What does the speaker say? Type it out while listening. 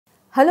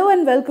Hello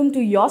and welcome to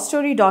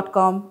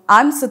yourstory.com.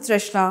 I'm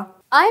Sutrishna.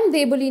 I'm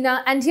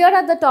Debolina and here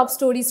are the top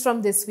stories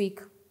from this week.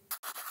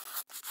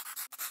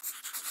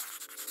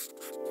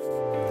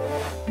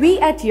 We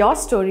at Your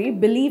Story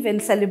believe in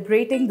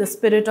celebrating the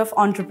spirit of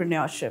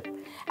entrepreneurship.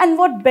 And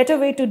what better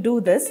way to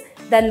do this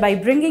than by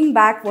bringing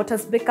back what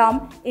has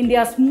become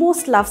India's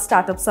most loved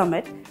startup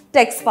summit,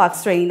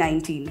 TechSparks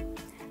 2019.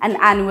 An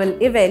annual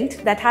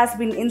event that has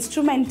been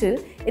instrumental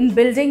in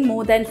building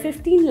more than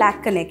 15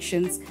 lakh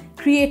connections,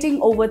 creating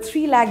over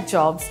 3 lakh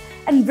jobs,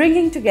 and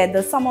bringing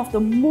together some of the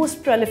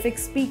most prolific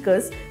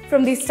speakers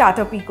from the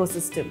startup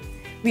ecosystem.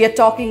 We are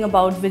talking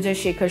about Vijay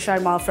Shekhar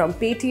Sharma from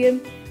Paytm,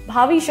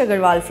 Bhavish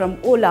Aggarwal from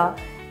Ola,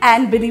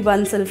 and Binny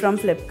Bansal from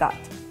Flipkart.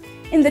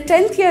 In the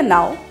 10th year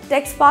now,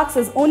 TechSparks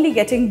is only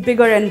getting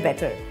bigger and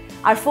better.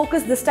 Our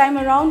focus this time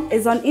around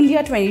is on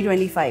India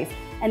 2025,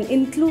 an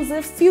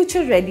inclusive,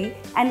 future-ready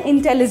and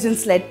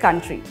intelligence-led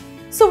country.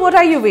 So what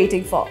are you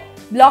waiting for?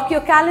 Block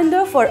your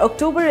calendar for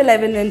October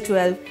 11 and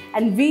 12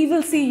 and we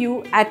will see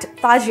you at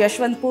Taj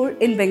Yashwantpur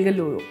in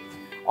Bengaluru.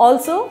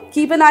 Also,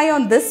 keep an eye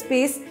on this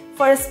space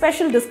for a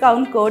special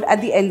discount code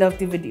at the end of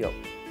the video.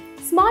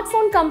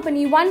 Smartphone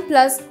company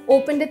OnePlus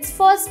opened its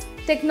first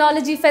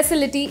technology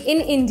facility in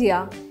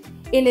India.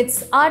 In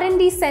its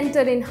R&D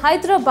center in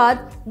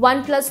Hyderabad,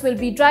 OnePlus will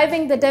be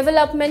driving the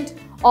development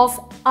of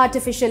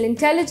artificial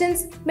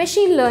intelligence,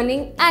 machine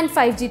learning and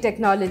 5G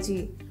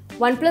technology.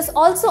 OnePlus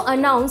also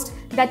announced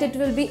that it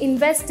will be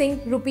investing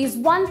Rs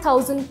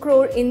 1,000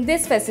 crore in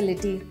this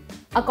facility.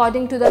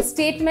 According to the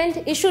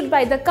statement issued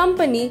by the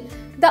company,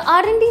 the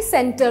R&D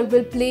center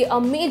will play a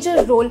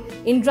major role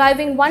in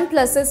driving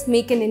OnePlus's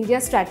Make in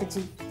India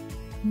strategy.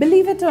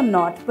 Believe it or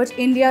not, but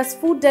India's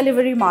food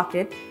delivery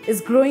market is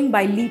growing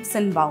by leaps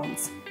and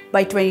bounds.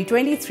 By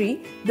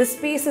 2023, this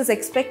space is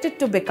expected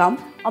to become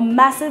a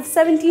massive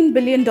 $17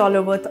 billion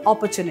worth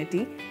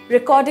opportunity,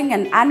 recording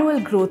an annual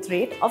growth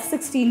rate of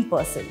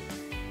 16%.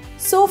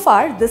 So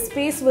far, this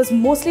space was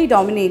mostly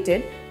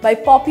dominated by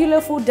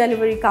popular food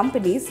delivery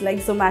companies like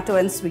Zomato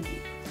and Swiggy.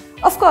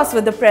 Of course,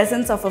 with the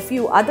presence of a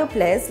few other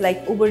players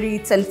like Uber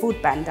Eats and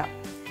Foodpanda.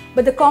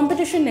 But the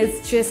competition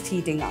is just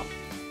heating up.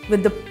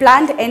 With the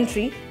planned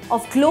entry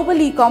of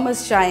global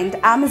e-commerce giant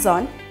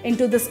Amazon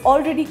into this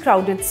already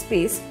crowded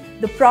space,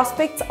 the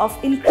prospects of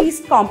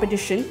increased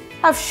competition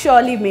have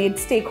surely made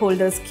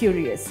stakeholders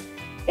curious.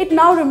 It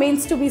now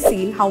remains to be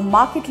seen how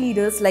market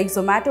leaders like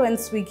Zomato and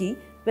Swiggy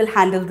will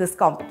handle this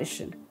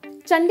competition.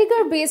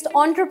 Chandigarh-based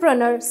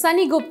entrepreneur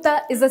Sunny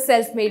Gupta is a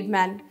self-made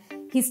man.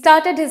 He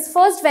started his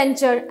first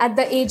venture at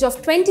the age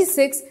of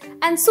 26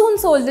 and soon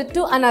sold it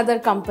to another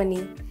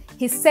company.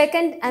 His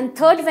second and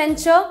third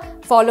venture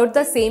followed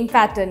the same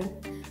pattern.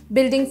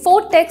 Building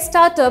foodtech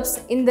startups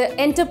in the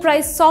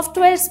enterprise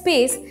software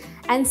space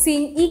and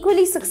seeing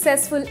equally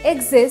successful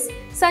exits,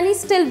 Sunny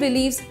still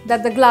believes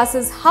that the glass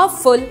is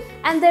half full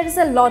and there is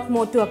a lot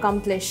more to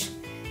accomplish.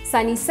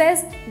 Sunny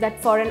says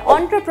that for an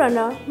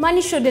entrepreneur,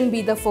 money shouldn't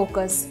be the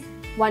focus.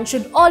 One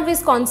should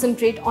always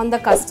concentrate on the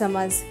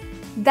customers.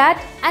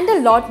 That and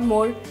a lot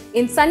more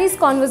in Sunny's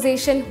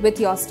conversation with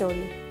Your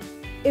Story.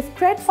 If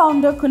Cred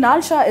founder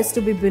Kunal Shah is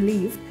to be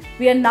believed,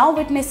 we are now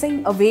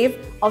witnessing a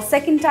wave of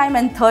second-time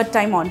and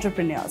third-time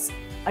entrepreneurs,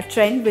 a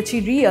trend which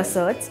he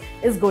reasserts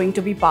is going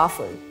to be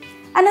powerful.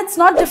 And it's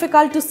not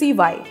difficult to see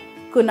why.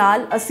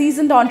 Kunal, a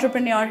seasoned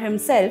entrepreneur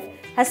himself,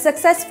 has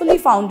successfully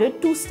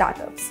founded 2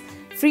 startups,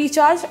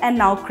 Freecharge and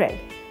now Cred,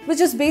 which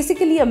is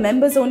basically a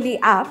members-only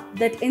app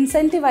that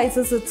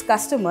incentivizes its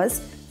customers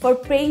for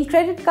paying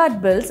credit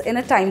card bills in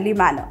a timely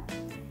manner.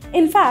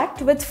 In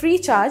fact, with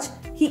Freecharge,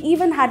 he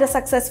even had a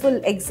successful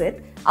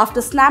exit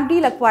after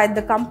Snapdeal acquired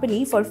the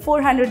company for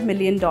 $400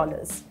 million.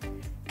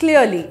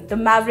 Clearly, the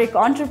maverick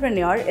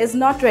entrepreneur is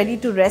not ready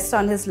to rest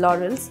on his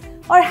laurels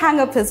or hang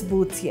up his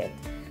boots yet.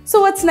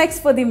 So what's next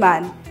for the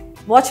man?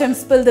 Watch him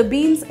spill the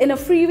beans in a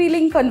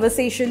freewheeling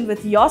conversation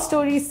with Your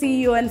Story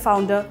CEO and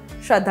founder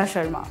Shraddha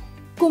Sharma.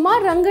 Kumar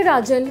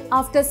Rangarajan,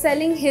 after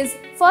selling his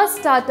first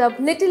startup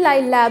Little Eye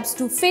Labs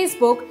to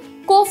Facebook,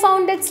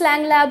 co-founded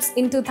Slang Labs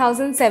in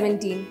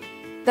 2017.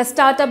 The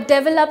startup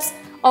develops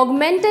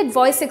augmented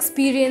voice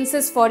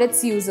experiences for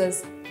its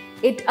users.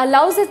 It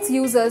allows its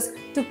users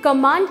to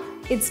command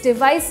its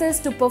devices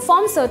to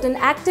perform certain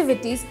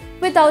activities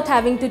without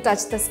having to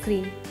touch the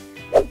screen.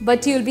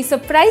 But you'll be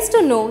surprised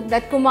to know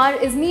that Kumar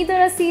is neither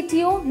a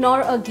CTO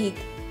nor a geek.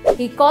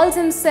 He calls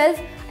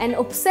himself an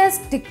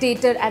obsessed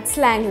dictator at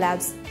Slang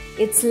Labs.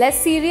 It's less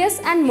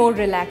serious and more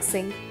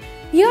relaxing.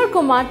 Here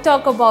Kumar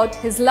talk about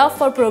his love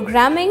for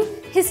programming,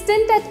 his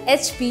stint at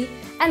HP,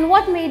 and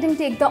what made him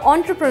take the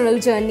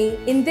entrepreneurial journey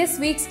in this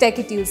week's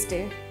Techie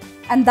Tuesday.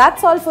 And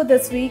that's all for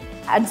this week.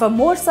 And for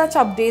more such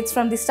updates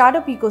from the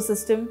startup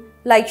ecosystem,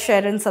 like,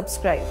 share and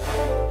subscribe.